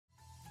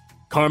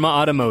Karma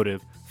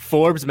Automotive,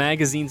 Forbes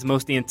magazine's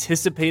most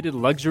anticipated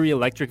luxury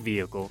electric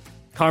vehicle.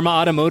 Karma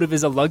Automotive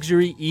is a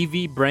luxury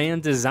EV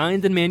brand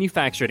designed and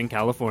manufactured in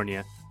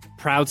California.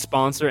 Proud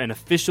sponsor and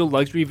official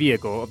luxury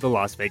vehicle of the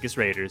Las Vegas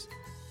Raiders.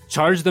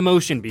 Charge the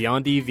motion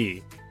beyond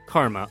EV.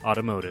 Karma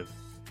Automotive.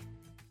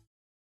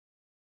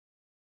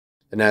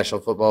 The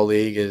National Football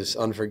League is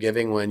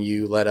unforgiving when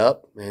you let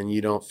up and you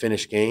don't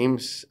finish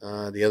games.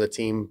 The other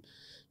team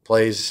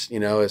plays,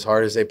 as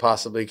hard as they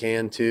possibly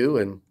can too,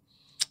 and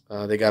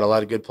they got a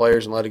lot of good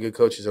players and a lot of good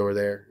coaches over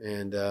there,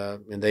 and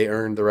they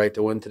earned the right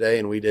to win today,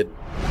 and we didn't.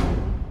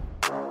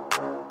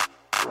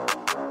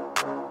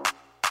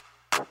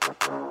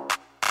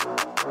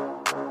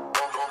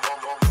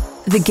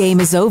 The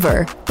game is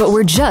over, but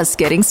we're just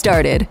getting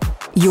started.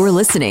 You're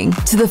listening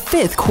to The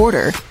Fifth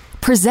Quarter,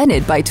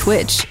 presented by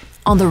Twitch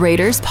on the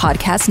Raiders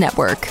Podcast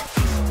Network.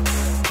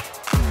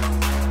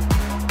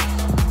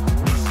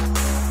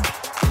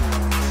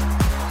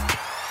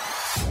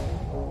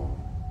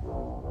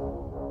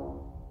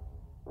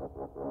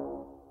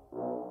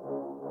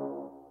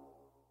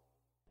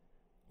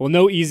 Well,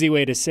 no easy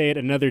way to say it.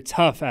 Another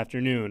tough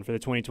afternoon for the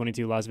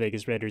 2022 Las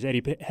Vegas Raiders.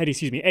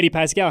 Eddie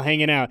Pascal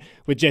hanging out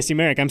with Jesse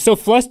Merrick. I'm so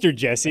flustered,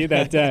 Jesse,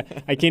 that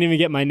I can't even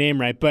get my name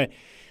right. But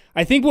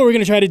I think what we're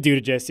going to try to do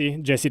to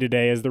Jesse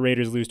today as the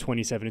Raiders lose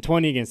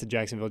 27-20 against the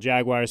Jacksonville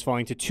Jaguars,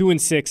 falling to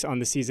 2-6 on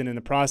the season in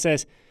the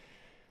process.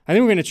 I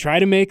think we're going to try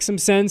to make some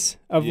sense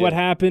of what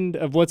happened,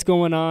 of what's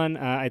going on.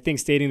 I think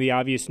stating the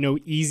obvious, no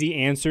easy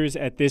answers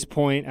at this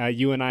point.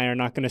 You and I are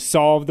not going to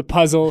solve the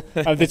puzzle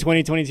of the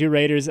 2022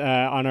 Raiders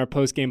on our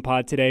post-game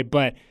pod today.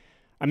 But,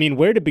 I mean,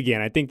 where to begin?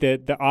 I think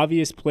that the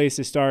obvious place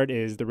to start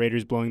is the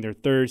Raiders blowing their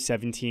third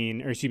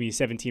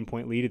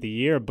 17-point lead of the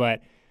year.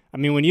 But, I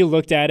mean, when you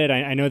looked at it,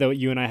 I know that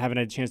you and I haven't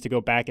had a chance to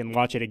go back and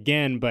watch it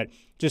again, but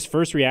just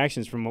first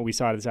reactions from what we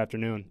saw this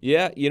afternoon.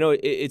 Yeah,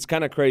 it's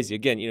kind of crazy.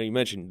 Again, you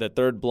mentioned the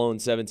third blown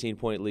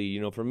 17-point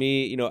lead. For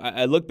me,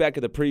 I look back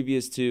at the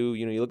previous two.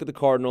 You look at the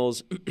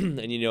Cardinals,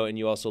 and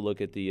you also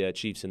look at the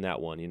Chiefs in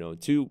that one.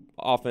 Two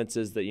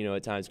offenses that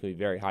at times can be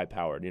very high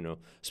powered.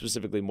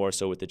 Specifically more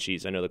so with the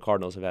Chiefs. I know the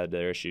Cardinals have had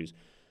their issues.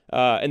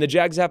 And the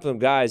Jags have some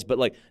guys, but,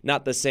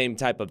 not the same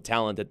type of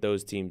talent that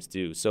those teams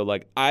do. So,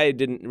 I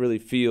didn't really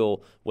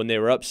feel when they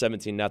were up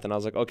 17-0, I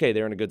was like, okay,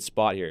 they're in a good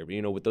spot here.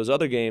 But, with those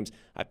other games,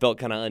 I felt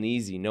kind of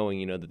uneasy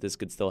knowing, that this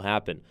could still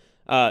happen.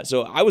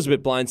 So I was a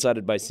bit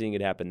blindsided by seeing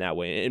it happen that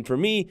way. And for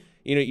me,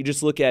 you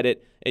just look at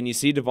it and you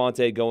see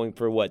Devontae going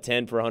for,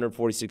 10 for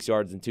 146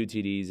 yards and 2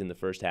 TDs in the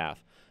first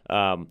half.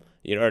 Or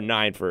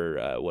 9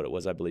 for what it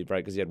was, I believe,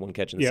 right? Because he had one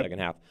catch in the second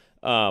half.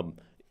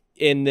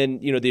 And then,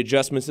 the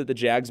adjustments that the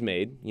Jags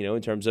made,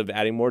 in terms of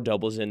adding more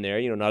doubles in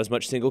there, not as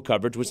much single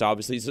coverage, which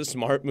obviously is a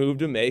smart move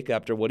to make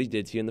after what he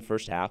did to you in the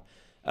first half.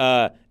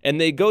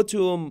 And they go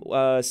to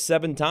him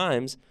 7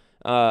 times,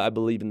 I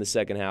believe, in the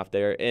second half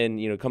there,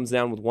 and, comes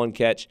down with one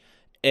catch.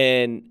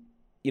 And,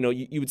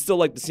 you would still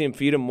like to see him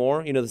feed him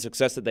more, the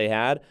success that they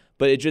had.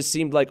 But it just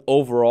seemed like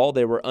overall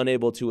they were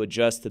unable to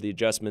adjust to the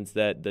adjustments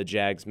that the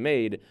Jags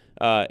made.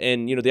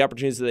 And, the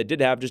opportunities that they did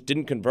have just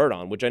didn't convert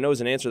on, which I know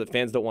is an answer that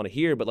fans don't want to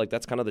hear, but,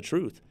 that's kind of the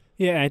truth.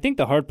 Yeah, I think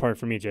the hard part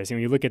for me, Jesse,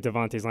 when you look at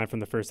Devontae's line from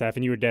the first half,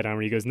 and you were dead on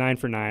where he goes 9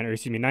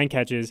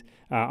 catches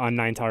on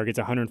 9 targets,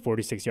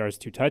 146 yards,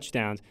 2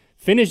 touchdowns,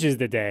 finishes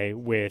the day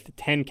with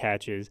 10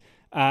 catches.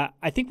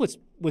 I think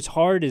what's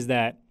hard is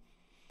that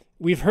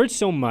we've heard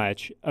so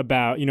much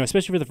about,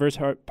 especially for the first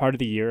part of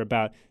the year,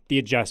 about the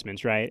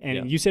adjustments, right?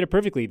 And you said it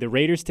perfectly. The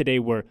Raiders today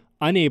were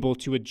unable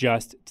to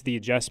adjust to the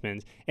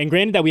adjustments. And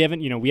granted that we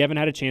haven't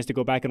had a chance to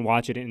go back and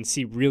watch it and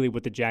see really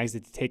what the Jags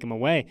did to take him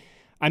away.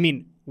 I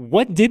mean,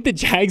 what did the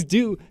Jags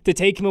do to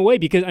take him away?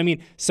 Because,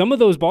 some of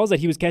those balls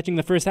that he was catching in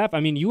the first half,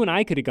 you and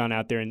I could have gone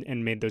out there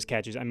and made those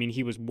catches.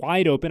 He was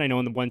wide open. I know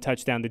in the one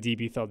touchdown, the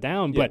DB fell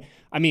down. Yeah.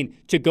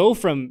 But, to go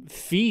from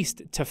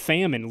feast to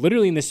famine,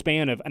 literally in the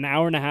span of an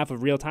hour and a half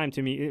of real time,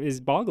 to me,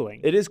 is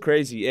boggling. It is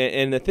crazy.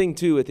 And the thing,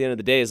 too, at the end of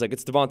the day is,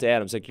 it's Devontae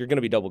Adams. You're going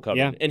to be double covered.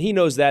 Yeah. And he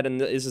knows that, and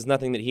this is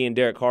nothing that he and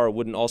Derek Carr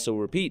wouldn't also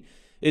repeat,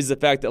 is the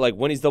fact that,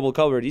 when he's double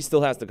covered, he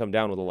still has to come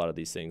down with a lot of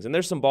these things. And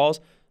there's some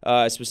balls,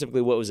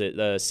 specifically, what was it,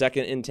 the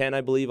 2nd and 10,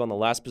 I believe, on the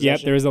last possession?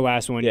 Yep, there was the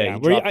last one,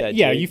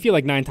 you feel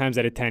like 9 times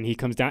out of 10 he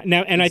comes down.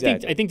 Now, and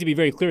exactly. I think to be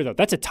very clear, though,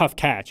 that's a tough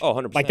catch. Oh,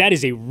 100%. That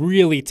is a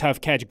really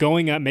tough catch.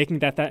 Going up, making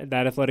that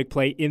athletic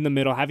play in the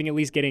middle, having at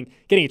least getting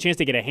a chance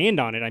to get a hand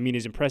on it,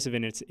 is impressive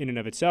in and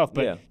of itself.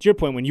 But to your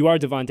point, when you are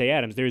Devontae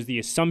Adams, there's the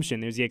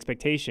assumption, there's the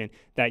expectation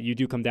that you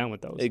do come down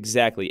with those.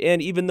 Exactly.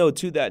 And even though,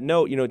 to that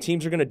note,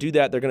 teams are going to do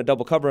that, they're going to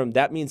double cover him,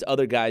 that means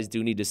other guys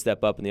do need to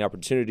step up, and the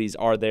opportunities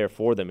are there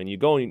for them. And you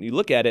go and you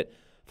look at it,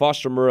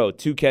 Foster Moreau,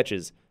 2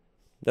 catches.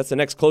 That's the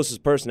next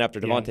closest person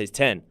after Devontae's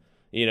 10.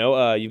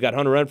 You've got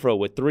Hunter Renfrow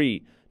with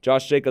 3,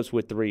 Josh Jacobs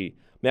with 3,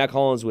 Mac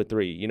Hollins with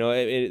 3.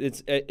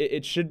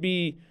 It should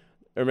be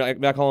or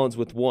Mac Hollins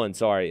with 1,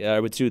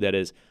 with 2, that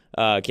is.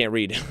 Can't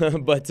read.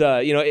 But,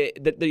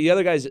 the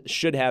other guys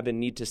should have and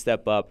need to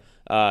step up.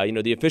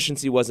 The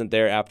efficiency wasn't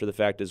there after the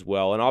fact as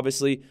well. And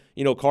obviously,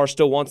 Carr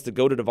still wants to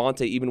go to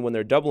Devontae even when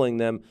they're doubling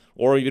them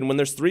or even when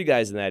there's 3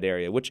 guys in that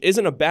area, which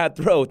isn't a bad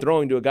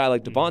throwing to a guy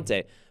like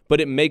Devontae. But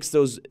it makes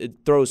those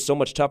throws so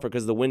much tougher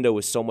because the window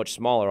is so much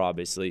smaller,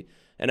 obviously.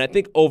 And I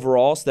think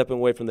overall, stepping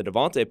away from the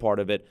Devontae part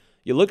of it,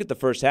 you look at the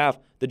first half,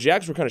 the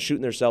Jags were kind of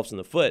shooting themselves in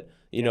the foot,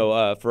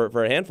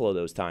 for a handful of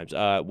those times.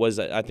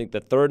 I think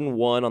the 3rd and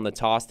 1 on the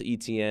toss to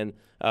ETN.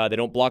 They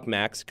don't block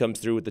Max, comes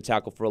through with the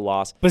tackle for a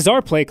loss.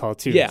 Bizarre play call,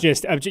 too. Yeah.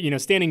 Just,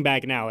 standing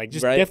back now, right?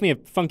 Definitely a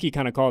funky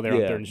kind of call there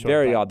on 3rd and short.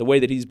 Very odd. The way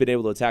that he's been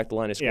able to attack the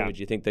line of scrimmage,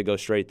 you think they go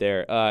straight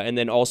there. And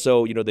then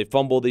also, they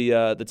fumble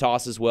the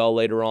toss as well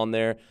later on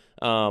there.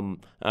 The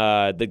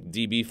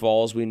DB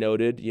falls, we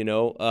noted,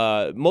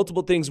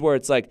 multiple things where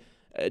it's like,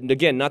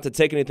 again, not to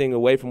take anything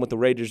away from what the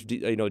Raiders,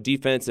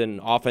 defense and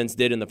offense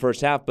did in the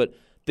first half, but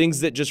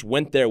things that just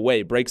went their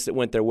way, breaks that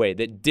went their way,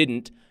 that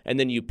didn't, and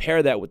then you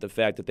pair that with the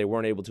fact that they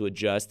weren't able to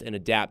adjust and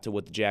adapt to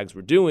what the Jags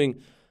were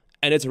doing,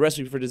 and it's a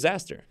recipe for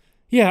disaster.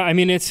 Yeah, I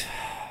mean, it's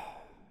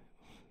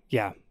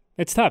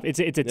tough. It's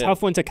a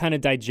tough one to kind of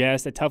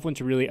digest, a tough one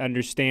to really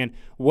understand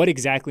what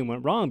exactly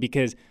went wrong,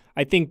 because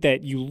I think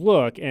that you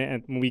look,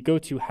 and when we go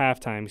to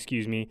halftime,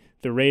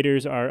 the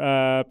Raiders are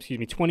up,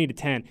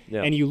 20-10,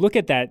 and you look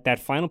at that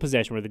final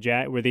possession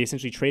where they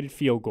essentially traded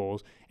field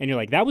goals, and you're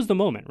like, that was the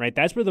moment, right?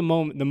 That's where the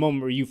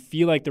moment where you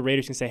feel like the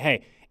Raiders can say,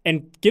 hey,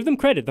 and give them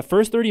credit. The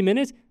first 30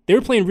 minutes, they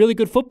were playing really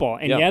good football,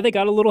 and they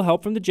got a little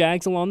help from the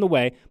Jags along the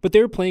way, but they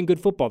were playing good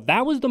football.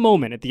 That was the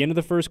moment at the end of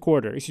the first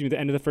quarter, the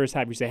end of the first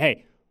half, you say,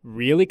 hey,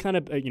 really kind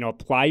of,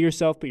 apply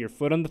yourself, put your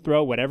foot on the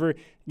throat, whatever,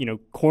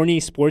 corny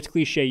sports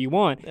cliche you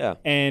want. Yeah.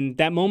 And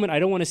that moment, I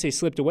don't want to say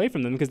slipped away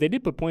from them because they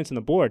did put points on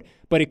the board,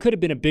 but it could have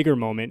been a bigger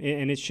moment,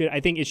 and I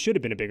think it should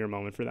have been a bigger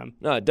moment for them.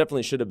 No, it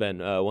definitely should have been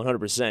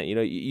 100%.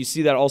 You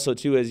see that also,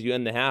 too, as you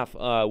end the half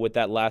with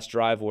that last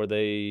drive where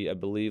they, I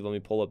believe, let me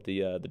pull up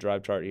the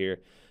drive chart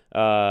here.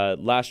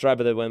 Last drive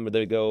of the win where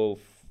they go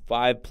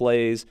 5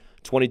 plays,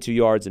 22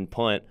 yards, and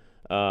punt.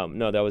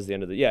 No, that was the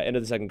end of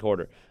the second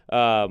quarter.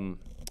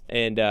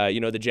 And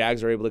the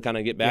Jags are able to kind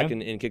of get back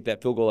and kick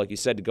that field goal, like you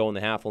said, to go in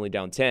the half, only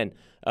down 10.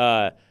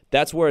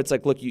 That's where it's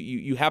like, look,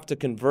 you have to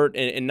convert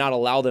and not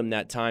allow them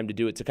that time to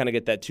do it, to kind of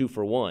get that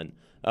 2-for-1.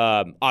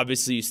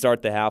 Obviously, you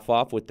start the half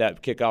off with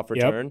that kickoff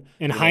return.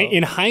 In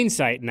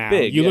hindsight now,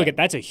 Big, look at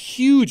that's a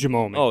huge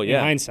moment. Oh, yeah.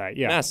 In hindsight,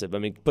 Massive. I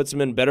mean, puts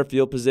them in better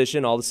field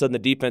position. All of a sudden, the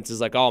defense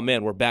is like, oh,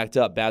 man, we're backed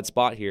up. Bad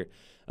spot here.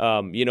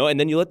 And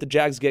then you let the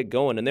Jags get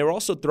going. And they were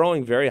also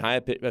throwing very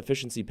high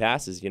efficiency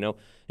passes,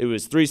 It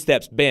was 3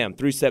 steps, bam,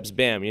 3 steps,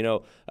 bam. They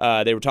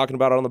were talking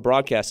about it on the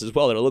broadcast as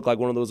well. It looked like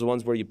one of those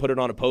ones where you put it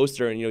on a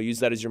poster and, use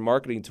that as your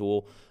marketing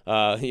tool,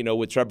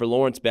 with Trevor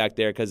Lawrence back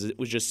there because it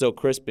was just so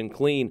crisp and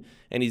clean.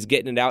 And he's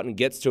getting it out and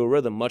gets to a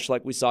rhythm, much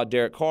like we saw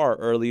Derek Carr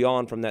early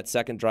on from that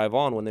second drive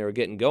on when they were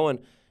getting going.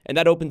 And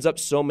that opens up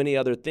so many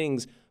other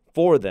things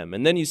for them.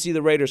 And then you see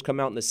the Raiders come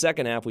out in the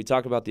second half. We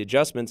talk about the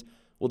adjustments.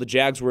 Well, the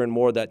Jags were in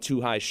more of that too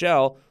high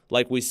shell,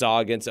 like we saw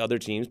against other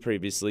teams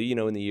previously,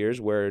 in the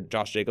years where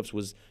Josh Jacobs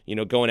was,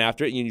 going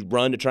after it. You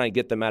run to try and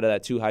get them out of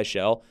that too high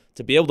shell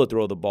to be able to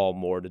throw the ball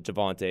more to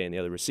Devontae and the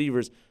other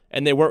receivers,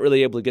 and they weren't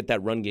really able to get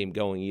that run game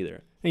going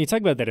either. And you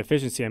talk about that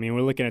efficiency. I mean,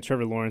 we're looking at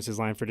Trevor Lawrence's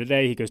line for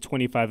today. He goes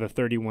 25 of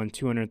 31,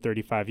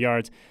 235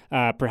 yards.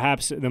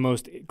 Perhaps the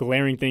most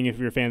glaring thing, if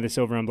you're a fan of the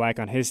silver and black,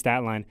 on his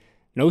stat line,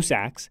 no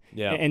sacks.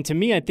 Yeah. And to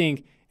me, I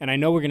think, and I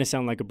know we're going to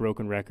sound like a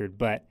broken record,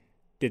 but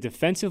the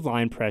defensive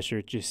line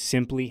pressure just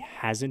simply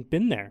hasn't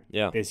been there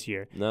this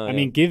year. I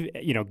mean,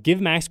 give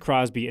Max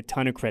Crosby a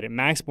ton of credit.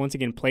 Max once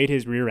again played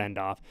his rear end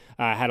off.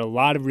 Had a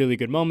lot of really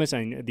good moments.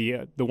 I mean,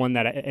 the one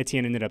that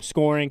Etienne ended up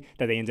scoring,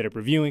 that they ended up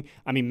reviewing.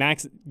 I mean,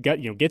 Max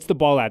gets the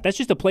ball out. That's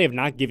just a play of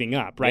not giving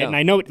up, right? Yeah. And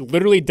I know it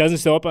literally doesn't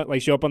show up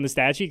on the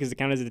stat sheet because it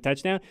counts as a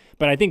touchdown.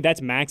 But I think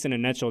that's Max in a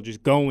nutshell,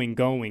 just going.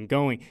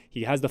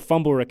 He has the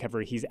fumble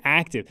recovery. He's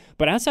active.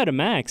 But outside of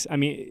Max, I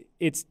mean,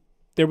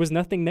 there was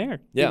nothing there.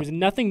 Yeah. There was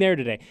nothing there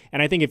today.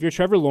 And I think if you're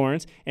Trevor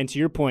Lawrence, and to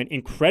your point,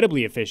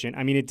 incredibly efficient,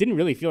 I mean, it didn't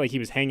really feel like he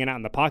was hanging out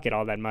in the pocket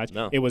all that much.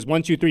 No. It was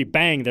 1, 2, 3,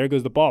 bang, there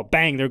goes the ball.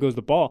 Bang, there goes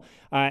the ball.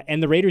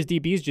 And the Raiders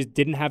DBs just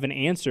didn't have an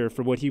answer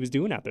for what he was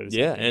doing out there.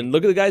 And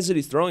look at the guys that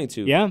he's throwing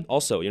to. Yeah.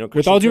 Also,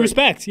 with all due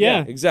respect,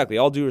 yeah. Exactly.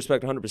 All due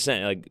respect,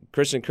 100%. Like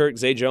Christian Kirk,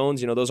 Zay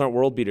Jones, those aren't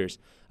world beaters.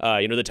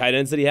 The tight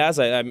ends that he has,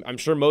 I'm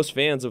sure most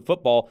fans of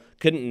football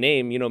couldn't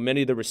name,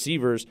 many of the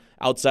receivers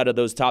outside of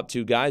those top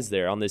 2 guys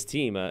there on this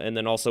team. And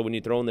then also when you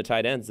throw in the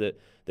tight ends that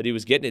he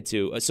was getting it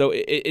to. So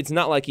it's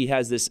not like he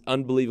has this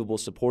unbelievable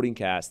supporting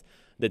cast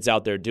that's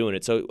out there doing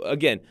it. So,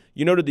 again,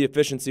 you noted the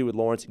efficiency with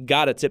Lawrence.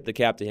 Got to tip the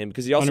cap to him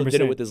because he also 100%.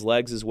 did it with his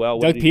legs as well.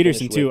 Doug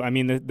Peterson, too. I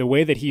mean, the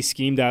way that he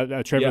schemed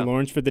out Trevor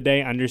Lawrence for the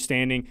day,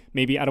 understanding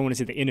maybe, I don't want to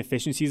say the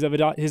inefficiencies of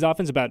his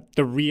offense, about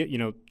the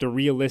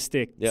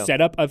realistic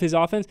setup of his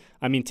offense.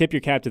 I mean, tip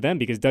your cap to them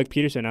because Doug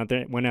Peterson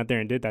went out there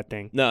and did that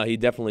thing. No, he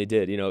definitely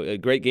did. A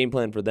great game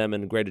plan for them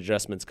and great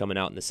adjustments coming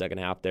out in the second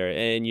half there.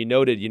 And you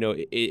noted,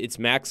 it's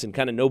Max and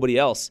kind of nobody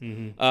else.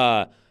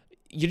 Mm-hmm.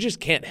 You just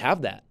can't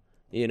have that.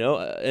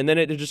 And then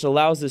it just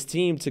allows this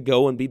team to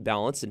go and be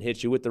balanced and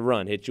hit you with the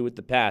run, hit you with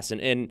the pass.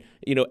 And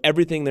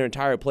everything, their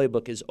entire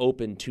playbook is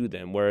open to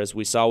them. Whereas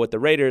we saw with the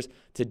Raiders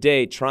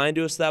today, trying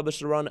to establish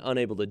the run,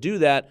 unable to do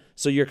that.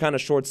 So you're kind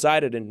of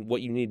short-sighted in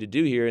what you need to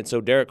do here. And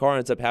so Derek Carr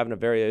ends up having a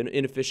very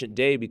inefficient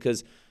day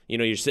because,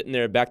 you're sitting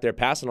there back there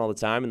passing all the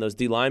time, and those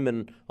D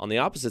linemen on the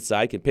opposite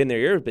side can pin their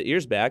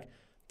ears back,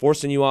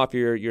 forcing you off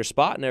your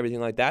spot and everything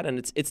like that. And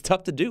it's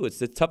tough to do.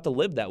 It's tough to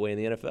live that way in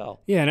the NFL.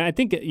 Yeah, and I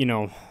think,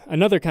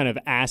 another kind of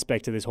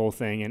aspect to this whole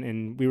thing,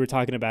 and we were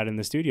talking about it in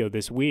the studio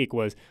this week,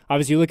 was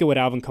obviously you look at what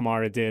Alvin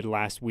Kamara did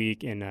last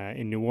week in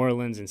New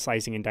Orleans and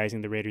slicing and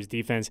dicing the Raiders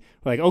defense.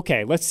 We're like,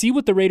 okay, let's see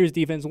what the Raiders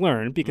defense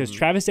learned because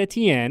Travis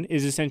Etienne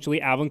is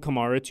essentially Alvin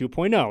Kamara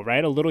 2.0,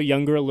 right? A little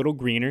younger, a little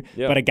greener,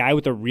 but a guy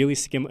with a really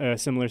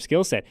similar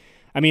skill set.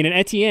 I mean, and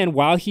Etienne,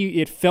 while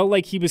it felt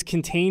like he was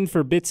contained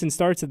for bits and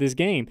starts of this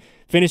game,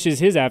 finishes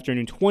his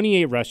afternoon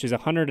 28 rushes,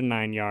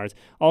 109 yards.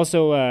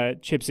 Also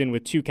chips in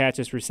with 2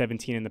 catches for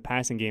 17 in the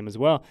passing game as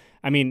well.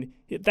 I mean,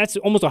 that's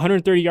almost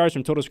 130 yards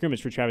from total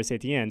scrimmage for Travis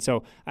Etienne.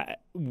 So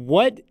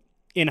what,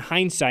 in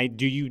hindsight,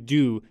 do you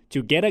do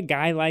to get a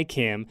guy like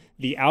him,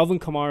 the Alvin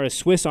Kamara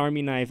Swiss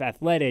Army knife,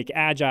 athletic,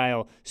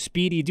 agile,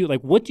 speedy dude?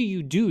 Like, what do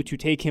you do to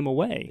take him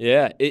away?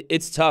 Yeah,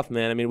 it's tough,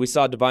 man. I mean, we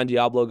saw Divine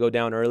Diablo go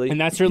down early. And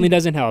that certainly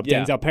doesn't help.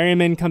 Yeah. Denzel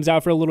Perryman comes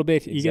out for a little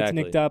bit. He Exactly.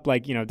 gets nicked up.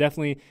 Like,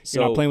 definitely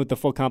you're not playing with the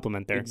full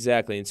complement there.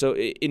 Exactly. And so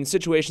in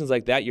situations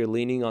like that, you're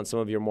leaning on some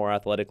of your more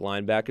athletic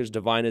linebackers.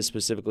 Divine is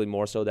specifically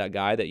more so that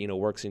guy that,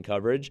 works in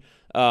coverage.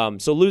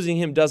 So losing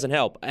him doesn't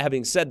help.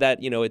 Having said that,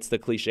 it's the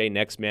cliche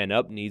next man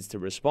up needs to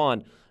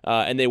respond.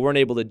 And they weren't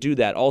able to do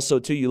that. Also,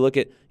 too, you look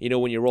at,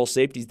 when you roll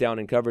safeties down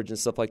in coverage and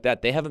stuff like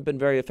that, they haven't been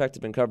very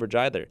effective in coverage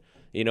either.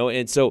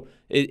 And so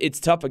it's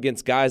tough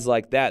against guys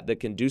like that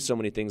can do so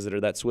many things that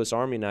are that Swiss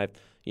Army knife,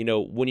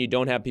 when you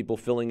don't have people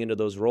filling into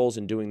those roles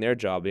and doing their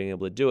job, being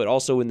able to do it.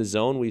 Also in the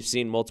zone, we've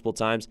seen multiple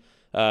times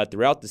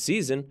throughout the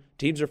season,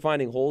 teams are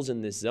finding holes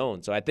in this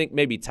zone. So I think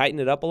maybe tighten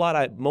it up a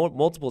lot.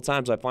 Multiple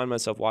times I find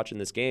myself watching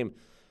this game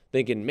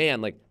thinking,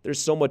 man, like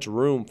there's so much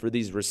room for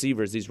these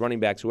receivers, these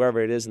running backs,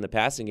 whoever it is in the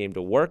passing game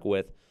to work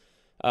with.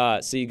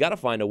 So you got to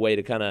find a way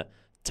to kind of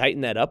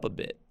tighten that up a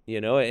bit,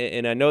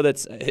 And I know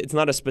it's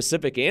not a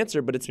specific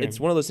answer, but it's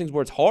one of those things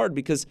where it's hard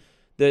because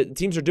the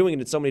teams are doing it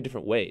in so many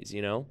different ways,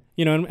 And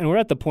we're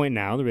at the point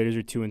now, the Raiders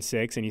are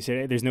 2-6, and you say,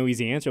 hey, there's no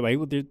easy answer. Like,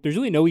 there's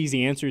really no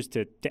easy answers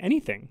to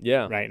anything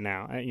right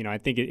now. I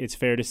think it's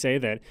fair to say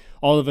that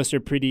all of us are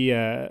pretty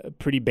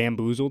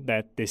bamboozled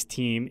that this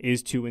team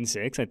is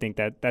 2-6. I think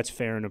that's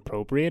fair and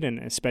appropriate, and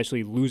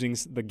especially losing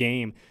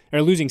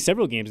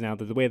several games now,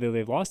 the way that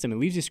they've lost them, it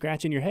leaves you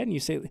scratching your head, and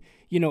you say,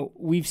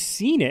 we've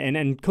seen it.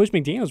 And Coach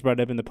McDaniels brought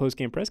it up in the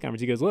post-game press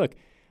conference. He goes, look,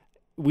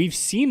 we've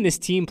seen this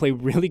team play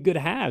really good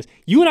halves.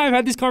 You and I have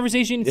had this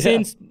conversation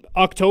since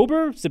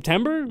October,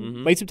 September,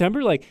 late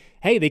September. Like,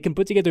 hey, they can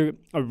put together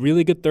a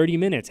really good 30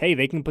 minutes. Hey,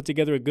 they can put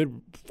together a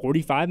good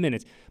 45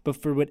 minutes. But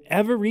for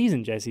whatever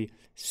reason, Jesse,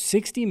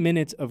 60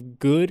 minutes of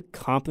good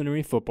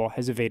complementary football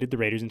has evaded the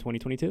Raiders in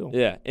 2022.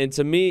 Yeah, and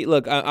to me,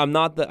 look, I'm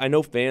not I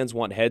know fans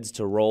want heads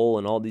to roll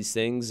and all these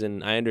things,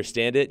 and I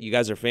understand it. You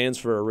guys are fans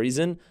for a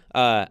reason.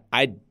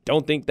 I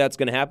don't think that's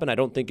going to happen. I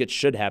don't think it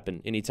should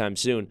happen anytime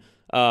soon.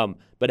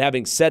 But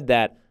having said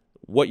that,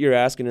 what you're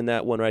asking in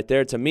that one right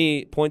there, to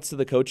me, points to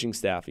the coaching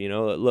staff.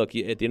 Look,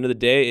 at the end of the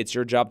day, it's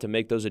your job to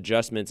make those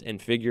adjustments and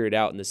figure it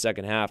out in the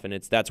second half, and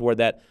that's where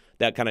that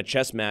kind of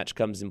chess match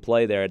comes in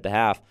play there at the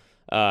half.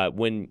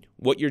 When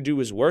what you do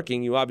is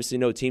working, you obviously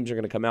know teams are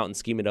going to come out and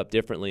scheme it up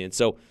differently. And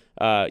so,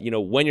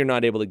 when you're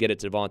not able to get it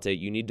to Devontae,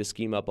 you need to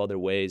scheme up other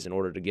ways in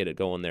order to get it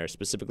going there,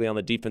 specifically on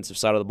the defensive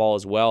side of the ball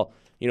as well.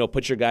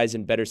 Put your guys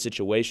in better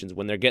situations.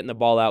 When they're getting the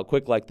ball out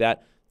quick like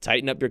that,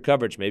 tighten up your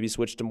coverage, maybe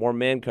switch to more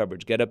man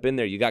coverage, get up in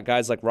there. You got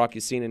guys like Rocky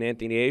Sin and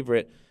Anthony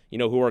Averett,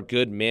 who are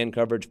good man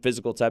coverage,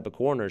 physical type of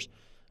corners.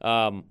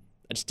 I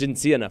just didn't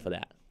see enough of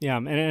that. Yeah,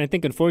 and I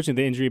think,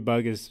 unfortunately, the injury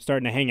bug is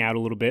starting to hang out a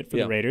little bit for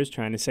the Raiders,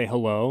 trying to say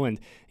hello.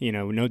 And, we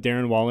know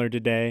Darren Waller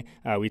today.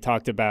 We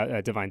talked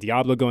about Divine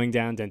Diablo going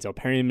down. Denzel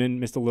Perryman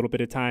missed a little bit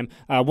of time.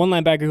 One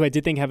linebacker who I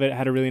did think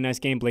had a really nice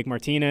game, Blake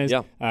Martinez,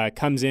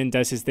 comes in,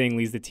 does his thing,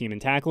 leads the team in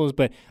tackles.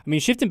 But,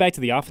 shifting back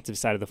to the offensive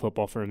side of the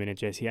football for a minute,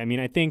 Jesse,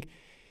 I think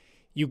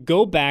you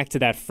go back to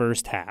that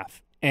first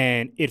half,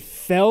 and it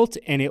felt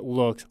and it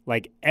looked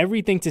like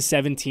everything to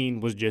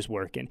 17 was just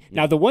working.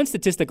 Now, the one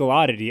statistical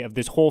oddity of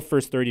this whole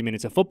first 30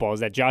 minutes of football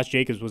is that Josh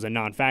Jacobs was a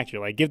non-factor.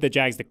 Like, give the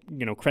Jags the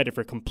credit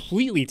for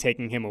completely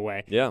taking him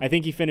away. Yeah. I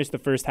think he finished the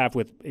first half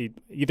with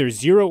either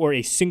 0 or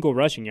a single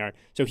rushing yard,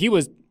 so he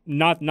was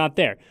not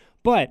there.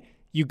 But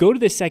you go to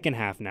the second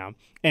half now,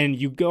 and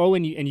you go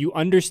and you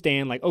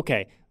understand, like,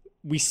 okay,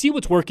 we see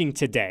what's working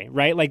today,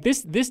 right? Like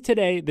this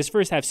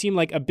first half seemed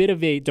like a bit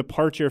of a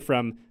departure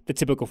from the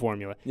typical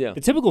formula. Yeah. The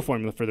typical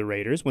formula for the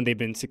Raiders when they've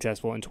been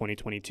successful in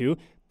 2022,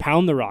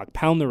 pound the rock,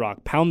 pound the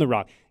rock, pound the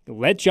rock.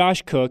 Let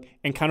Josh cook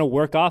and kind of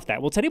work off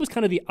that. Well, today was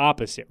kind of the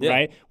opposite,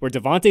 right? Where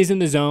Devontae's in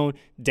the zone,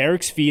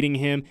 Derek's feeding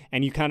him,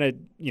 and you kind of,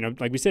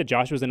 like we said,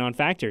 Josh was a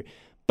non-factor.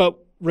 But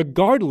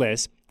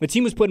regardless, the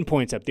team was putting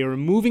points up. They were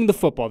moving the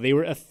football. They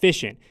were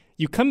efficient.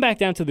 You come back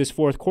down to this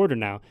fourth quarter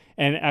now,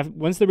 and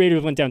once the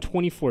Raiders went down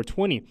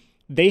 24-20,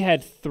 they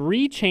had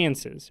four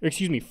chances,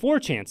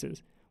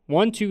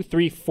 1, 2,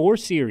 3, 4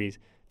 series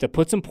to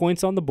put some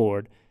points on the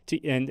board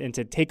and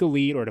to take a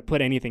lead or to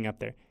put anything up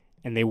there.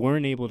 And they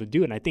weren't able to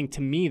do it. And I think,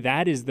 to me,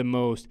 that is the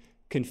most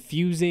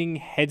confusing,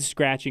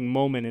 head-scratching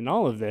moment in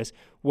all of this,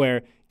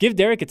 where give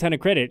Derek a ton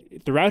of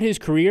credit. Throughout his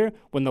career,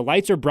 when the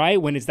lights are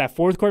bright, when it's that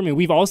fourth quarter, I mean,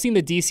 we've all seen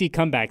the DC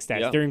comeback stats.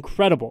 Yeah. They're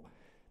incredible.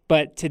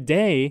 But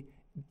today,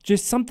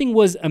 just something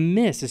was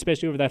amiss,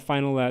 especially over that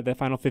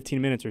final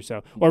 15 minutes or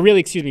so. Or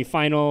really,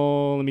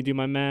 let me do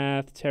my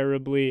math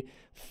terribly.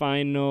 Call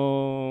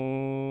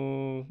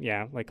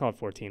it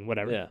 14,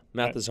 whatever. Yeah,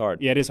 math is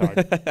hard. Yeah, it is hard.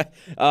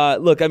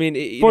 Look, I mean,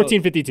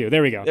 14:52.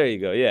 There we go. There you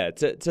go. Yeah,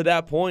 to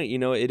that point,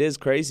 it is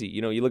crazy.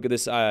 You look at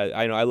this.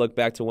 I look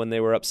back to when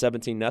they were up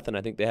 17-0.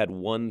 I think they had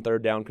 1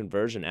 third down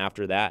conversion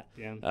after that.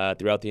 Yeah.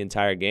 Throughout the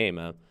entire game.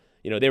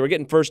 They were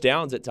getting first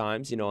downs at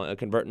times.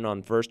 Converting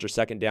on first or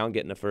second down,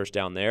 getting a first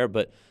down there.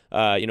 But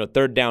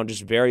third down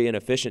just very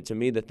inefficient. To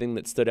me, the thing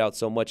that stood out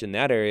so much in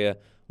that area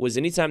was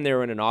anytime they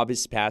were in an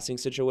obvious passing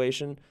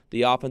situation,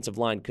 the offensive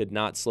line could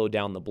not slow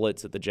down the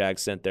blitz that the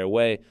Jags sent their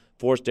way,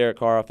 forced Derek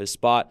Carr off his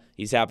spot.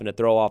 He's having to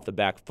throw off the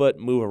back foot,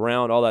 move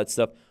around, all that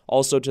stuff.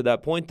 Also, to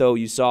that point, though,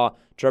 you saw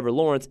Trevor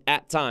Lawrence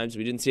at times.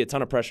 We didn't see a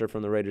ton of pressure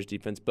from the Raiders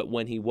defense, but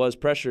when he was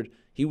pressured,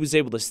 he was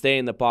able to stay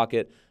in the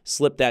pocket,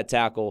 slip that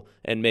tackle,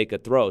 and make a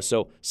throw.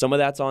 So some of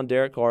that's on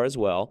Derek Carr as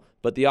well,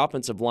 but the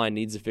offensive line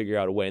needs to figure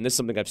out a way, and this is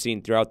something I've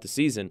seen throughout the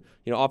season.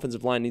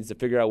 Offensive line needs to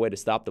figure out a way to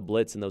stop the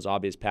blitz in those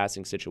obvious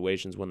passing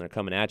situations when they're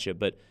coming at you.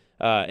 But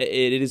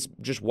it is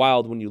just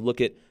wild when you look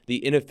at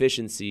the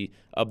inefficiency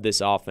of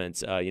this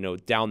offense,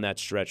 down that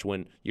stretch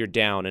when you're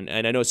down.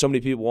 And I know so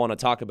many people want to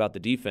talk about the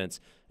defense.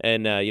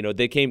 And,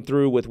 they came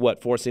through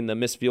with forcing the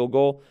missed field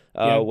goal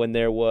when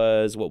there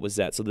was, what was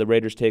that? So the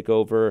Raiders take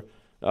over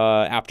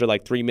after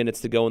 3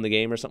 minutes to go in the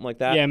game or something like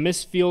that. Yeah,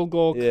 missed field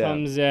goal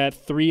comes at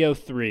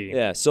 3:03.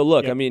 Yeah, so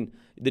look, I mean,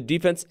 the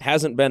defense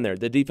hasn't been there.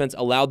 The defense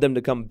allowed them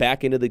to come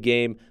back into the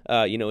game,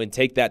 and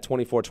take that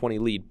 24-20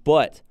 lead.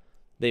 But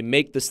they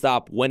make the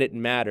stop when it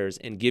matters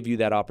and give you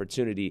that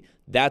opportunity.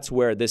 That's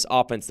where this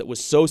offense that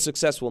was so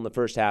successful in the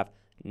first half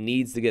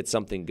needs to get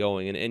something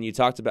going. And you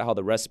talked about how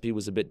the recipe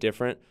was a bit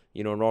different.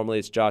 Normally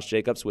it's Josh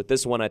Jacobs. With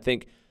this one, I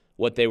think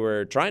what they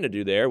were trying to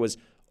do there was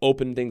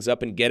open things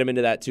up and get them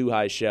into that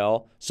too-high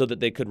shell so that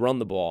they could run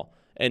the ball.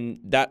 And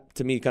that,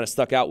 to me, kind of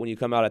stuck out when you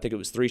come out. I think it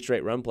was 3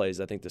 straight run plays,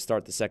 I think, to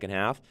start the second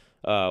half.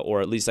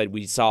 Or at least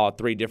we saw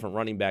 3 different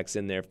running backs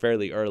in there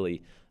fairly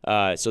early.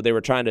 So they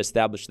were trying to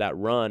establish that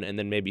run and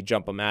then maybe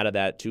jump them out of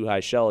that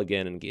too-high shell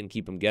again and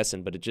keep them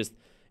guessing. But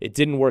it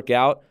didn't work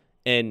out.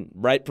 And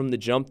right from the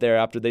jump there,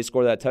 after they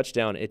scored that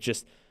touchdown,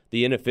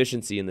 the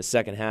inefficiency in the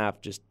second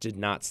half just did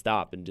not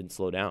stop and didn't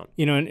slow down.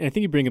 And I think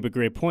you bring up a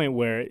great point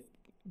where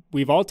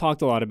we've all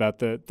talked a lot about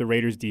the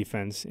Raiders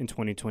defense in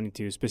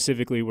 2022,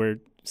 specifically where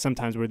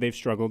they've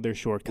struggled, their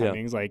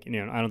shortcomings.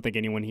 Yeah. I don't think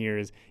anyone here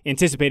has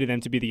anticipated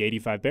them to be the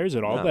 85 Bears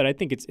at all, but I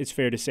think it's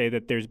fair to say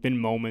that there's been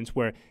moments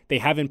where they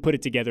haven't put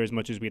it together as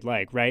much as we'd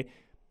like, right?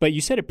 But you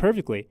said it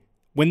perfectly.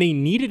 When they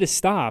needed a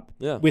stop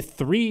with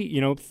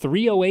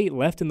 3:08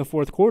 left in the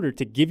fourth quarter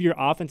to give your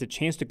offense a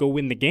chance to go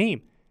win the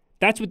game,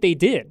 that's what they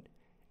did.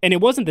 And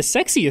it wasn't the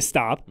sexiest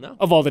stop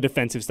of all the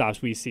defensive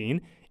stops we've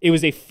seen. It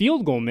was a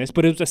field goal miss,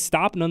 but it was a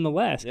stop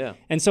nonetheless. Yeah.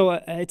 And so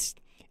it's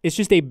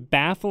just a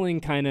baffling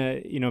kind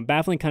of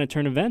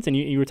turn of events. And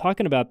you were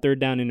talking about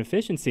third down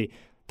inefficiency.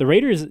 The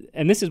Raiders,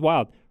 and this is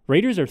wild.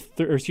 Raiders were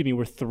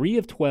 3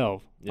 of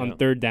 12 on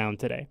third down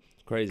today.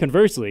 Crazy.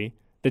 Conversely,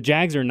 the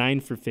Jags are 9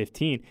 for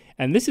 15,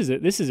 and this is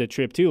a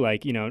trip too.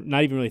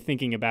 Not even really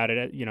thinking about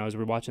it, as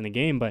we're watching the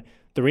game. But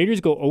the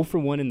Raiders go 0 for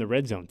 1 in the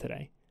red zone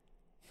today.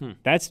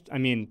 That's,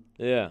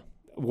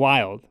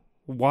 wild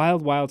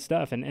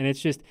stuff. And it's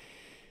just,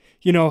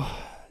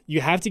 you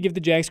have to give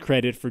the Jags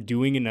credit for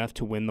doing enough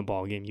to win the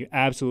ball game. You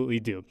absolutely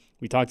do.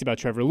 We talked about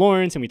Trevor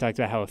Lawrence, and we talked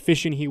about how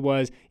efficient he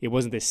was. It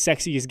wasn't the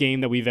sexiest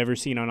game that we've ever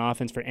seen on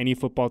offense for any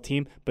football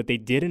team, but they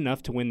did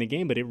enough to win the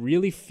game. But it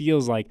really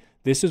feels like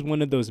this is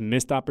one of those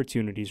missed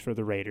opportunities for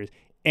the Raiders.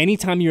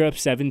 Anytime you're up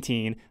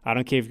 17, I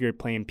don't care if you're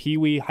playing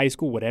Pee-wee, high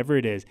school, whatever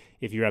it is,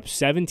 if you're up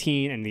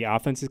 17 and the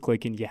offense is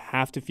clicking, you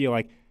have to feel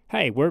like,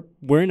 hey,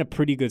 we're in a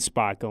pretty good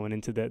spot going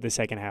into the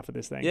second half of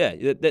this thing. Yeah,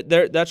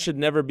 that should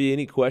never be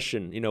any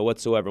question,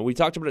 whatsoever. We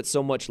talked about it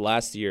so much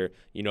last year,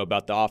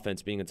 about the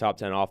offense being a top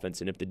 10 offense,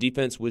 and if the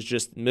defense was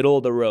just middle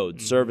of the road,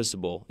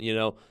 serviceable,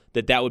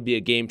 that would be a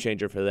game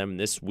changer for them. And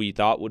this we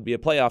thought would be a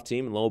playoff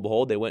team, and lo and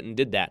behold, they went and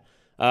did that.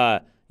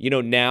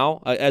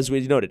 now, as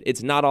we noted,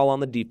 it's not all on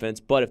the defense,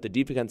 but if the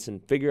defense can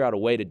figure out a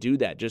way to do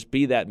that, just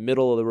be that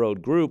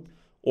middle-of-the-road group,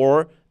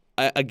 or,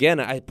 again,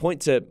 I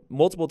point to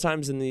multiple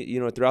times in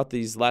the throughout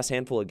these last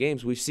handful of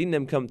games, we've seen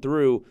them come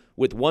through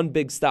with one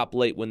big stop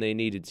late when they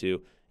needed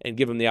to and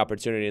give them the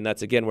opportunity, and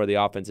that's, again, where the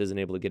offense isn't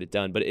able to get it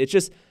done. But it's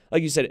just,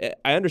 like you said,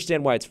 I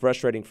understand why it's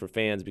frustrating for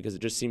fans because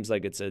it just seems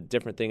like it's a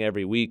different thing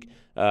every week.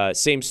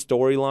 Same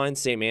storyline,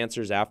 same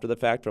answers after the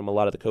fact from a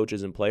lot of the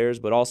coaches and players,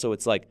 but also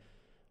it's like,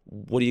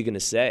 what are you going to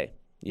say?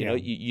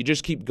 You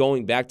just keep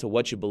going back to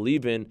what you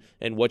believe in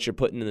and what you're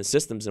putting in the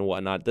systems and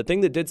whatnot. The thing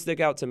that did stick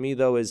out to me,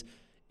 though, is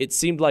it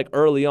seemed like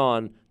early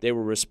on they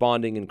were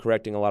responding and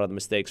correcting a lot of the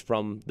mistakes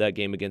from that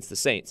game against the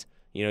Saints.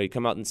 You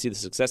come out and see the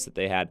success that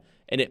they had.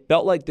 And it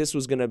felt like this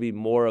was going to be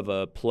more of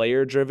a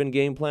player-driven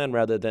game plan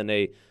rather than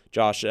a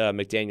Josh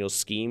McDaniels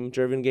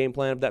scheme-driven game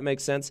plan, if that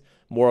makes sense.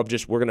 More of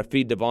just, we're going to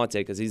feed Devontae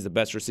because he's the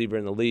best receiver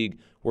in the league.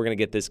 We're going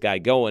to get this guy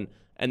going.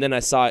 And then I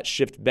saw it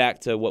shift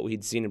back to what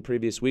we'd seen in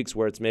previous weeks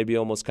where it's maybe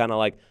almost kind of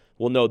like,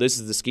 well, no, this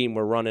is the scheme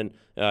we're running.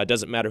 It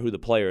doesn't matter who the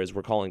player is.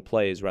 We're calling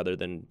plays rather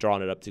than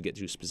drawing it up to get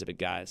to specific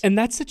guys. And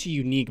that's such a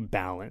unique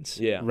balance,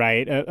 yeah,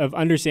 right, of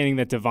understanding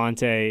that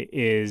Devontae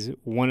is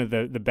one of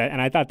the best.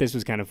 And I thought this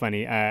was kind of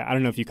funny. I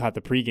don't know if you caught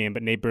the pregame,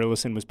 but Nate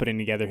Burleson was putting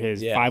together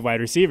his 5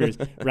 wide receivers,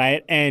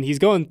 right? And he's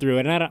going through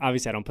it. And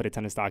obviously I don't put a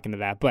ton of stock into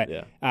that. But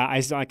I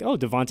was like, oh,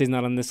 Devontae's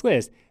not on this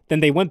list. Then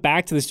they went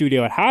back to the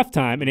studio at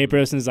halftime, and Nate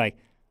Burleson's like,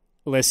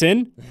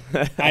 listen,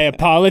 I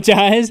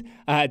apologize.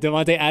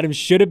 Devontae Adams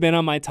should have been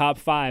on my top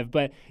 5.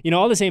 But,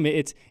 all the same,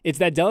 it's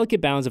that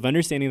delicate balance of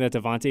understanding that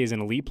Devontae is an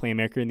elite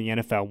playmaker in the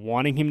NFL,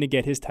 wanting him to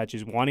get his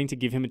touches, wanting to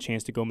give him a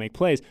chance to go make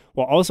plays,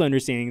 while also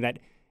understanding that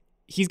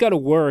he's got to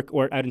work,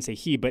 or I didn't say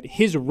he, but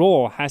his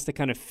role has to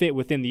kind of fit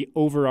within the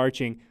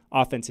overarching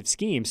offensive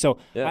scheme. So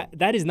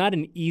that is not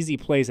an easy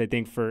place, I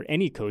think, for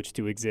any coach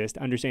to exist,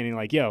 understanding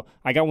like,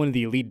 I got one of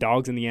the elite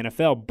dogs in the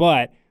NFL,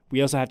 but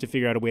we also have to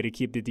figure out a way to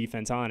keep the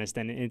defense honest.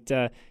 And it,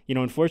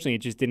 unfortunately, it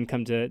just didn't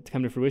come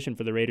to fruition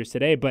for the Raiders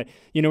today. But,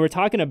 we're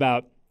talking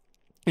about,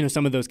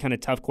 some of those kind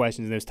of tough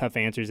questions and those tough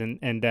answers.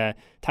 And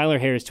Tyler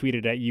Harris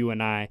tweeted at you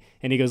and I,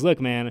 and he goes, look,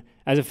 man,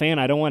 as a fan,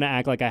 I don't want to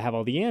act like I have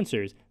all the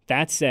answers.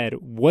 That said,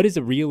 what is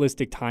a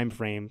realistic time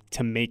frame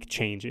to make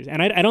changes?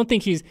 And I don't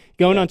think he's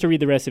going on to read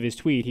the rest of his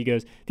tweet. He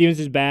goes, defense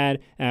is bad.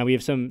 We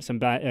have some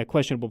bad,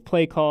 questionable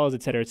play calls,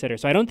 et cetera, et cetera.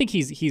 So I don't think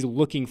he's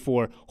looking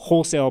for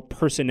wholesale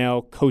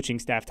personnel coaching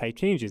staff type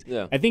changes.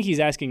 Yeah. I think he's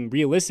asking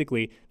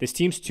realistically, this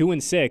team's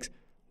 2-6.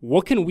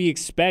 What can we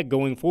expect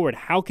going forward?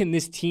 How can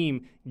this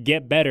team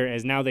get better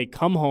as now they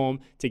come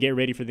home to get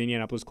ready for the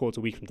Indianapolis Colts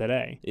a week from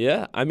today?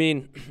 Yeah, I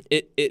mean,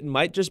 it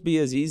might just be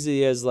as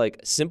easy as like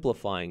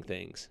simplifying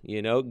things,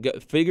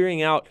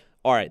 figuring out,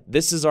 all right,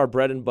 this is our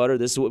bread and butter.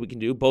 This is what we can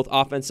do, both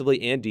offensively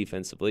and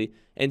defensively,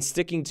 and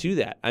sticking to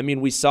that. I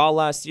mean, we saw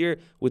last year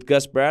with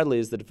Gus Bradley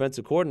as the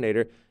defensive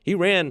coordinator, he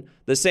ran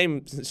the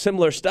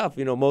similar stuff,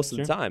 most of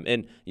the time.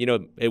 And,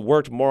 it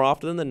worked more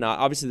often than not.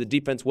 Obviously, the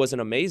defense wasn't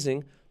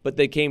amazing, but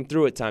they came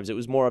through at times. It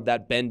was more of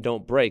that bend,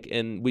 don't break.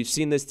 And we've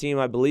seen this team,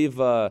 I believe,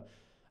 I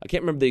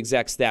can't remember the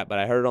exact stat, but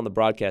I heard it on the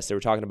broadcast. They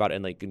were talking about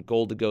in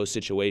goal-to-go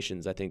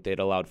situations, I think they'd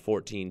allowed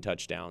 14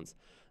 touchdowns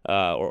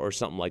or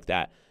something like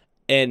that.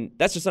 And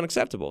that's just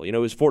unacceptable. It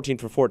was 14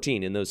 for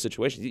 14 in those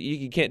situations.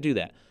 You can't do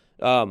that.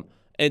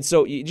 And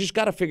so you just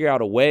got to figure out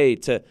a way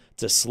to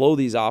slow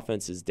these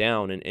offenses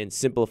down and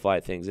simplify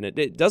things. And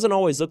it doesn't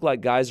always look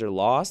like guys are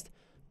lost,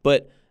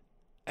 but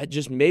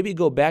just maybe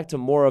go back to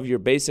more of your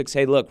basics.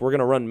 Hey, look, we're going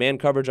to run man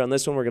coverage on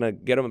this one. We're going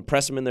to get them and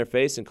press them in their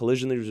face and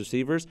collision these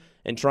receivers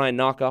and try and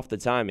knock off the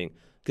timing.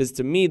 Because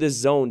to me, this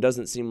zone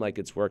doesn't seem like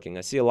it's working.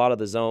 I see a lot of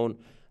the zone.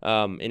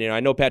 And I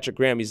know Patrick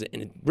Graham, he's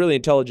a really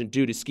intelligent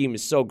dude. His scheme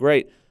is so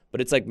great.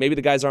 But it's like maybe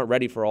the guys aren't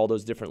ready for all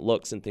those different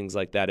looks and things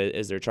like that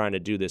as they're trying to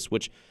do this,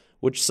 which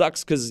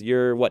sucks because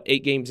you're,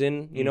 8 games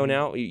in,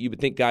 now? You would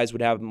think guys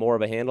would have more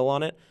of a handle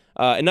on it.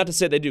 And not to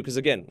say they do, because,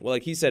 again,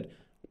 like he said,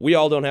 we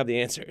all don't have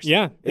the answers.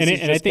 Yeah. And I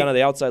think kind of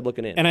the outside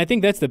looking in. And I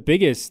think that's the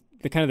biggest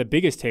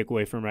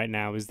takeaway from right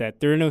now is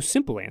that there are no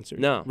simple answers.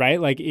 No. Right?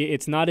 Like,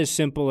 it's not as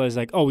simple as,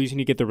 like, we just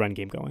need to get the run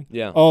game going.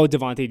 Yeah. Oh,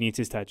 Devontae needs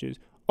his touches.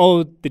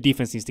 Oh, the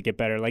defense needs to get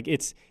better. Like,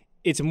 it's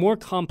more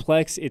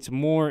complex. It's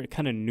more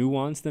kind of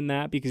nuanced than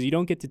that because you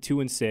don't get to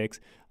 2-6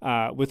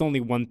 with only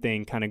one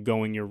thing kind of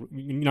going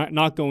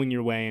not going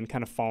your way and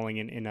kind of falling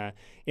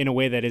in a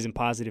way that isn't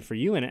positive for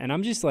you. And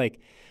I'm just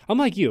like, I'm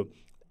like you.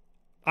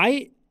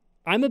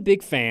 I'm a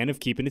big fan of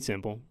keeping it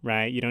simple,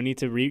 right? You don't need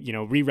to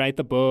rewrite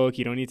the book.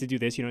 You don't need to do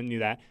this. You don't need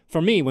that.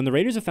 For me, when the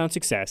Raiders have found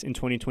success in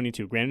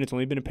 2022, granted it's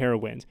only been a pair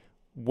of wins,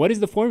 what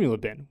has the formula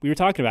been? We were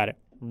talking about it.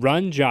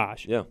 Run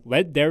Josh. Yeah.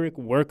 Let Derek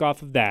work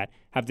off of that.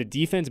 Have the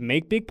defense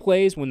make big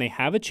plays when they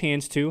have a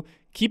chance to,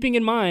 keeping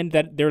in mind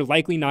that they're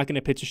likely not going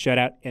to pitch a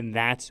shutout, and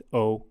that's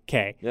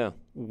okay. Yeah.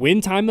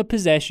 Win time of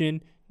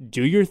possession.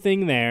 Do your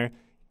thing there.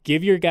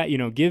 give your guy,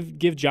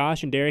 give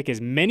Josh and Derek as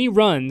many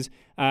runs,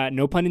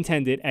 no pun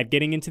intended, at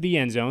getting into the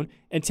end zone,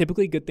 and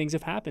typically good things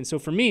have happened. So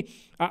for me,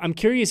 I'm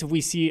curious if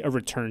we see a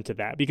return to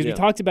that, because we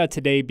talked about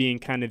today being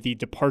kind of the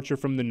departure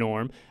from the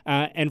norm,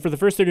 and for the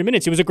first 30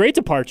 minutes, it was a great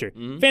departure,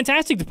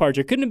 fantastic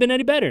departure, couldn't have been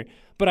any better.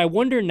 But I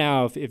wonder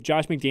now if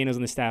Josh McDaniels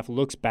and the staff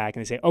looks back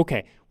and they say,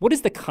 okay, what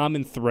is the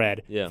common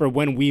thread for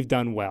when we've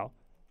done well?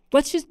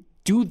 Let's just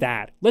do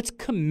that. Let's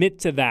commit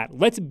to that.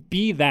 Let's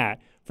be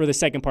that for the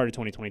second part of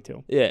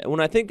 2022. Yeah, when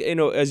I think,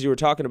 as you were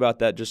talking about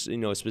that, just,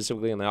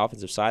 specifically on the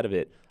offensive side of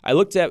it, I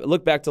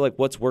look back to like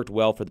what's worked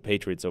well for the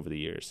Patriots over the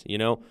years,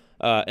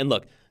 and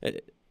look,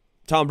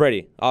 Tom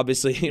Brady,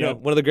 obviously,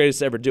 one of the greatest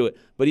to ever do it,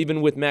 but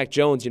even with Mac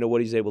Jones,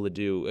 what he's able to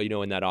do,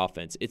 in that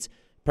offense, it's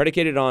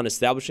predicated on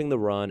establishing the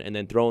run and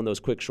then throwing those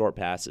quick short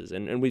passes,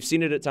 and we've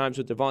seen it at times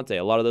with Devontae,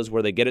 a lot of those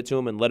where they get it to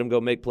him and let him go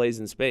make plays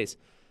in space.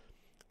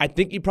 I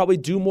think you probably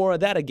do more of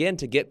that again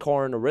to get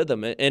Carr in a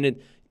rhythm.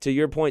 And to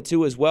your point,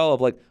 too, as well,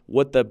 of like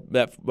what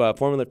that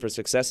formula for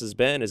success has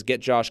been is get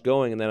Josh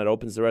going, and then it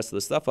opens the rest of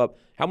the stuff up.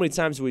 How many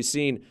times have we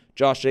seen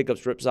Josh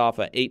Jacobs rips off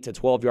an 8 to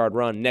 12-yard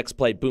run, next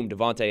play, boom,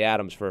 Devontae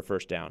Adams for a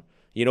first down?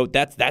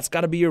 That's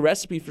got to be your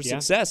recipe for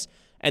success.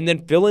 And then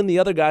fill in the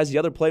other guys, the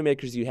other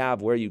playmakers you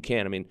have where you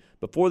can. I mean,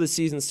 before the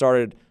season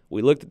started,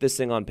 we looked at this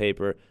thing on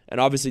paper,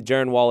 and obviously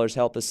Darren Waller's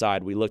health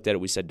aside, we looked at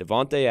it. We said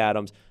Devontae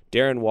Adams,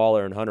 Darren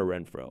Waller, and Hunter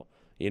Renfrow.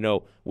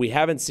 We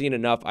haven't seen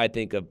enough, I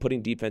think, of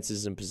putting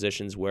defenses in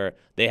positions where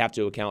they have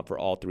to account for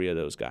all three of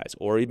those guys.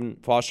 Or even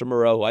Foster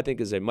Moreau, who I think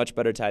is a much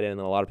better tight end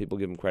than a lot of people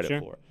give him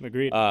credit for.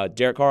 Agreed.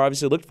 Derek Carr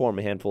obviously looked for him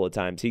a handful of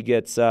times. He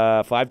gets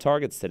 5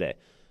 targets today.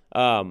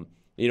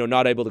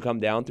 Not able to come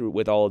down through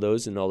with all of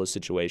those in all those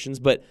situations.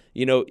 But,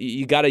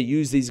 you got to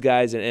use these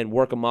guys and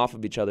work them off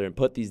of each other and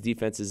put these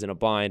defenses in a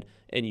bind.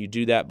 And you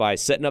do that by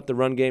setting up the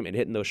run game and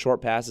hitting those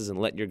short passes and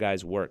letting your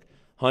guys work.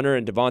 Hunter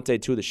and Devontae,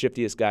 two of the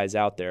shiftiest guys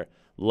out there.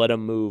 Let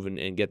them move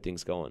and get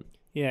things going.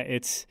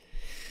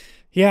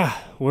 Yeah,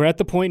 we're at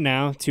the point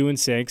now,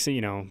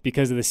 2-6,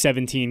 because of the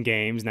 17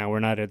 games. Now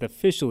we're not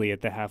officially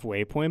at the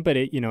halfway point, but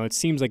it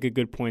seems like a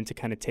good point to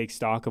kind of take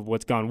stock of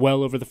what's gone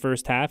well over the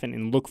first half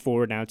and look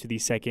forward now to the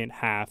second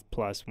half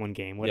plus one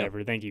game, whatever.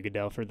 Yep. Thank you,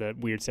 Goodell, for the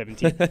weird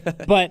 17.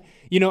 But,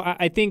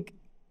 I think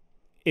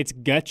it's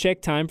gut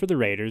check time for the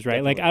Raiders, right?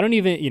 Definitely. Like, I don't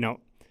even,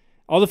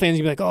 all the fans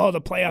are going to be like, oh, the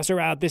playoffs are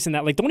out, this and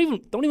that. Like, don't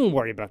even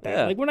worry about that.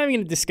 Yeah. Like, we're not even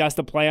going to discuss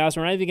the playoffs.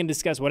 We're not even going to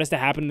discuss what has to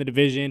happen in the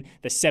division,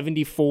 the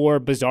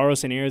 74 bizarro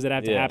scenarios that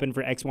have to happen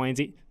for X, Y, and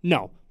Z.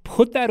 No,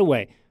 put that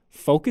away.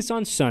 Focus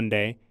on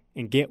Sunday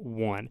and get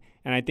one.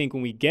 And I think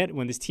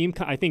when this team,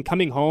 I think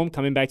coming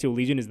back to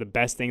Allegiant is the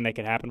best thing that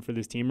could happen for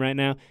this team right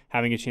now.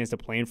 Having a chance to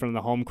play in front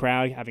of the home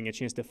crowd, having a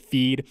chance to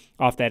feed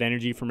off that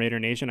energy from Raider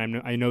Nation.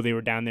 I know they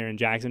were down there in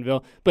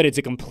Jacksonville, but it's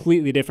a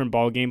completely different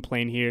ball game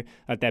playing here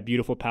at that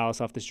beautiful Palace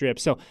off the Strip.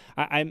 So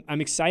I'm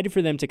excited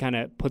for them to kind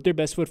of put their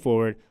best foot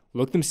forward,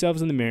 look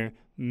themselves in the mirror,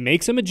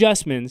 make some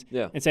adjustments,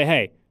 and say,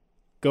 hey,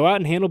 go out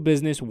and handle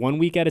business 1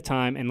 week at a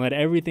time and let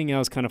everything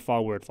else kind of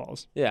fall where it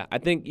falls. Yeah, I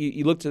think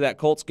you look to that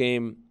Colts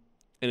game,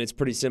 and it's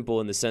pretty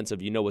simple in the sense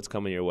of what's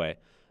coming your way.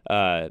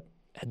 The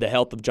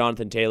health of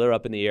Jonathan Taylor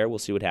up in the air. We'll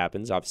see what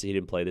happens. Obviously, he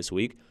didn't play this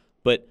week.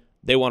 But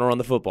they want to run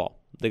the football.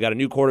 They got a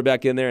new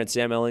quarterback in there, and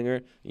Sam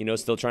Ehlinger,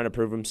 still trying to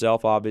prove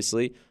himself,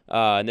 obviously.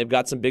 And they've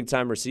got some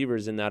big-time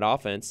receivers in that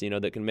offense,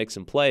 that can make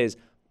some plays.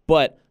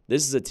 But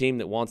this is a team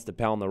that wants to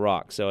pound the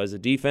rock. So as a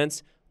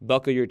defense,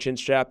 buckle your chin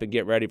strap and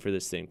get ready for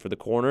this thing. For the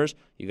corners,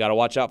 you got to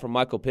watch out for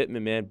Michael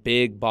Pittman, man.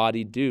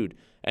 Big-bodied dude.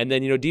 And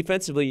then,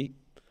 defensively,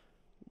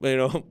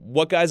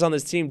 what guys on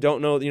this team don't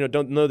know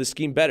the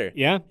scheme better.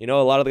 Yeah. A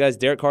lot of the guys,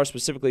 Derek Carr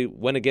specifically,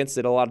 went against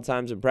it a lot of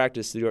times in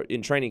practice,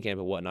 in training camp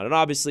and whatnot. And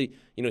obviously,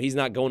 he's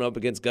not going up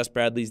against Gus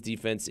Bradley's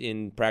defense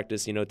in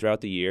practice,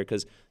 throughout the year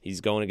because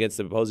he's going against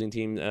the opposing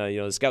team,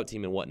 the scout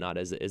team and whatnot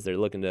as they're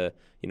looking to,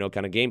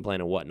 kind of game plan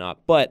and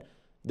whatnot. But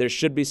there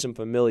should be some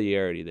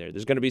familiarity there.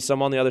 There's going to be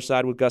some on the other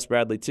side with Gus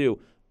Bradley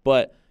too,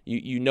 but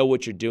you know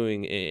what you're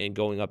doing and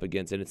going up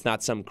against it. It's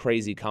not some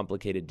crazy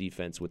complicated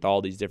defense with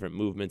all these different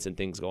movements and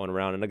things going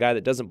around and a guy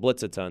that doesn't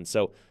blitz a ton.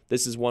 So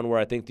this is one where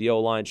I think the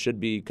O-line should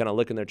be kind of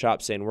licking their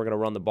chops saying we're going to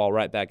run the ball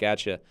right back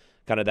at you.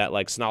 Kind of that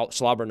like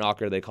slobber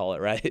knocker they call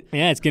it, right?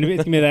 Yeah, it's gonna be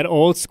that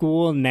old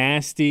school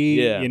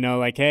nasty,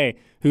 like, hey,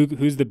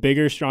 who's the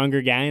bigger,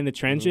 stronger guy in the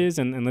trenches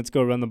and let's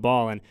go run the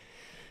ball. And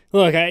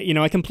look,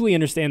 I completely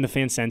understand the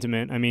fan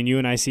sentiment. I mean, you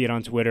and I see it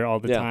on Twitter all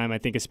the time. I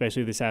think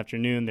especially this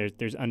afternoon,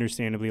 there's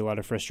understandably a lot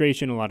of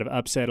frustration, a lot of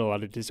upset, a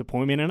lot of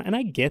disappointment, and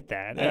I get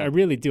that. Yeah. I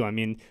really do. I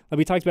mean, like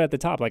we talked about at the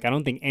top, like I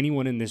don't think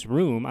anyone in this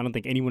room, I don't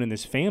think anyone in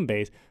this fan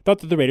base thought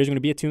that the Raiders were going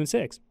to be at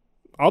 2-6.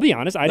 I'll be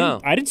honest, I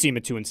didn't see him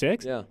at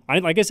 2-6. Yeah.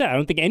 Like I said, I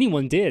don't think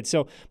anyone did.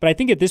 So, but I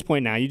think at this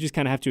point now, you just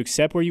kind of have to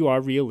accept where you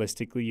are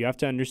realistically. You have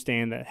to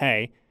understand that,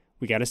 hey,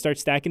 we got to start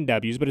stacking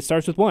W's, but it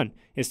starts with one.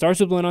 It starts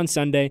with one on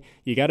Sunday.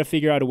 You got to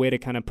figure out a way to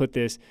kind of put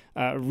this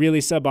really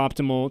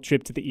suboptimal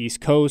trip to the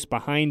East Coast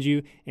behind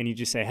you, and you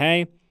just say,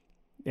 hey,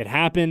 it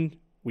happened.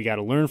 We got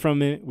to learn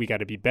from it. We got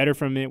to be better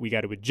from it. We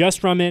got to adjust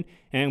from it.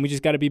 And we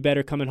just got to be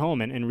better coming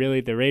home. And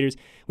really, the Raiders,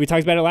 we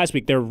talked about it last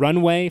week, their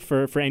runway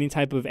for any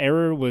type of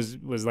error was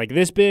like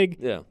this big.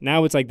 Yeah.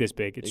 Now it's like this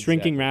big. It's Exactly.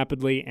 shrinking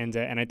rapidly. And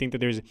I think that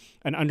there's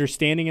an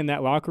understanding in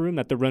that locker room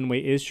that the runway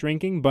is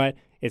shrinking, but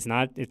it's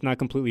not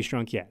completely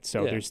shrunk yet.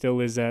 So there still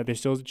is a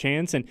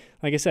chance. And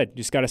like I said,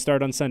 just got to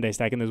start on Sunday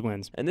stacking those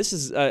wins. And this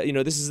is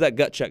this is that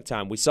gut check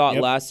time. We saw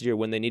it last year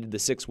when they needed the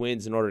 6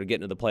 wins in order to get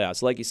into the playoffs.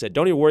 So like you said,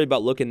 don't even worry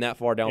about looking that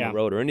far down the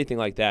road or anything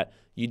like that.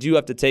 You do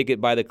have to take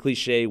it by the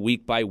cliche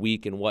week by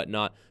week and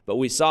whatnot. But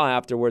we saw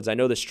afterwards, I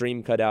know the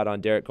stream cut out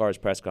on Derek Carr's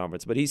press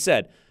conference, but he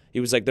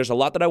was like, there's a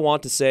lot that I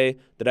want to say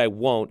that I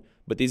won't,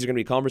 but these are going to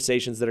be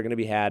conversations that are going to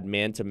be had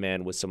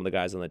man-to-man with some of the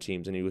guys on the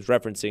teams. And he was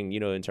referencing,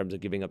 in terms of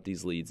giving up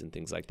these leads and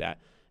things like that.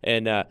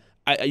 And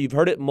you've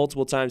heard it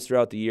multiple times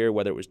throughout the year,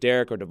 whether it was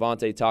Derek or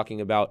Devontae talking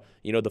about,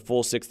 the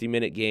full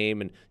 60-minute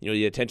game and,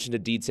 the attention to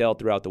detail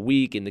throughout the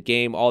week and the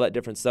game, all that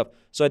different stuff.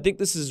 So I think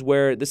this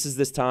is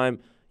this time,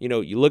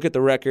 you look at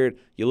the record,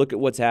 you look at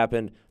what's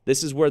happened.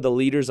 This is where the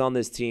leaders on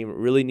this team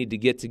really need to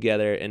get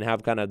together and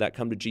have kind of that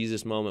come to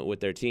Jesus moment with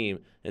their team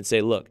and say,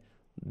 look,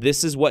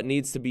 this is what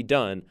needs to be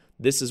done.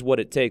 This is what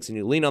it takes. And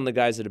you lean on the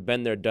guys that have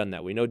been there, done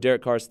that. We know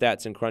Derek Carr's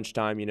stats in crunch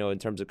time, in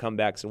terms of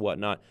comebacks and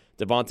whatnot.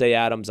 Devontae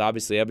Adams,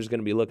 obviously, everyone's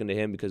going to be looking to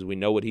him because we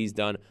know what he's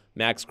done.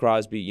 Max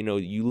Crosby,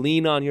 you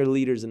lean on your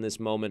leaders in this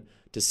moment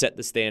to set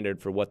the standard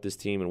for what this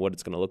team and what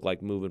it's going to look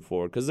like moving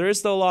forward because there is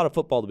still a lot of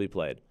football to be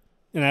played.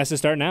 And it has to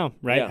start now,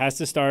 right? Yeah. It has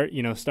to start,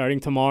 starting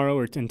tomorrow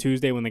or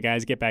Tuesday when the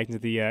guys get back into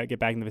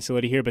the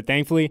facility here. But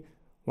thankfully,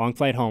 long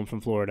flight home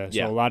from Florida.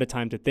 So a lot of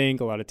time to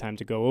think, a lot of time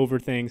to go over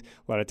things,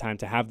 a lot of time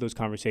to have those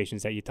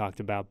conversations that you talked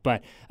about.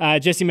 But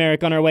Jesse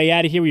Merrick, on our way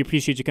out of here, we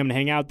appreciate you coming to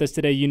hang out with us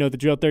today. You know the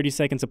drill, 30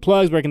 seconds of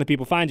plugs. Where can the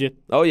people find you?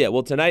 Oh, yeah.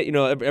 Well, tonight,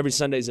 every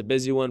Sunday is a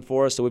busy one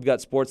for us. So we've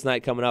got sports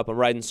night coming up. I'm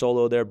riding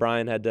solo there.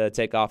 Brian had to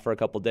take off for a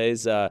couple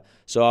days.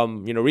 So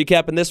I'm,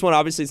 recapping this one.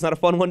 Obviously, it's not a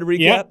fun one to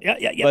recap.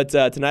 Yeah. But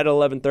tonight at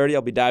 11:30,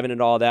 I'll be diving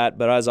into all that.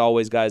 But as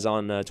always, guys,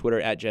 on Twitter,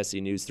 at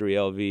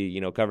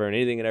JesseNews3LV, covering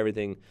anything and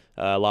everything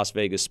Las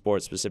Vegas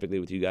sports, specifically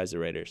with you guys, the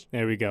Raiders.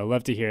 There we go.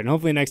 Love to hear it. And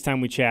hopefully next time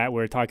we chat,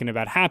 we're talking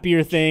about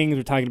happier things.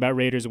 We're talking about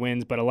Raiders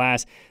wins. But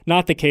alas,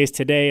 not the case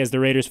today as the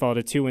Raiders fall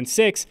to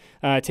 2-6,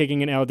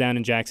 taking an L down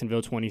in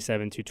Jacksonville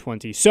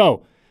 27-20.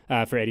 So,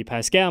 for Eddie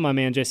Pascal, my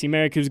man Jesse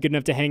Merrick, who's good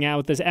enough to hang out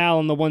with us, Al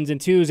on the ones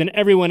and twos, and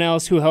everyone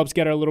else who helps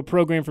get our little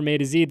program from A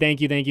to Z. Thank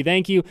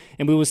you.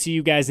 And we will see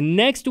you guys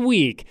next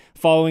week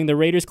following the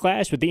Raiders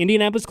clash with the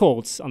Indianapolis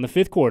Colts on the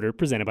fifth quarter,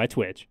 presented by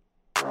Twitch.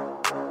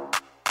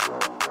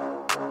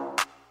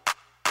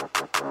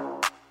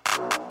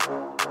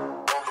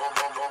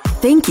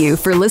 Thank you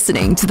for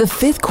listening to the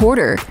fifth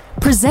quarter,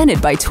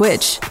 presented by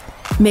Twitch.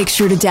 Make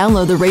sure to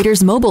download the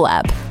Raiders mobile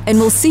app, and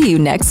we'll see you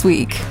next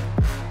week.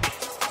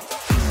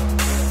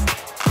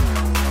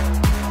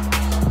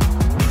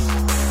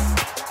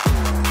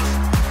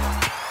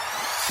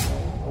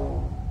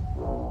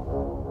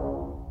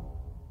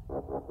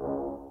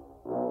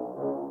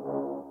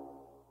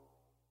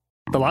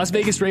 The Las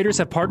Vegas Raiders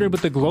have partnered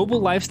with the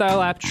global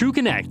lifestyle app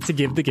TrueConnect to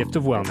give the gift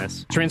of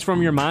wellness.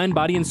 Transform your mind,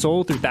 body, and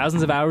soul through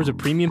thousands of hours of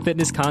premium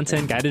fitness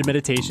content, guided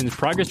meditations,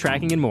 progress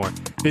tracking, and more.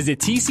 Visit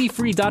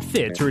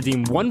tcfree.fit to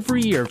redeem one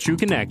free year of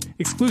TrueConnect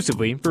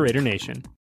exclusively for Raider Nation.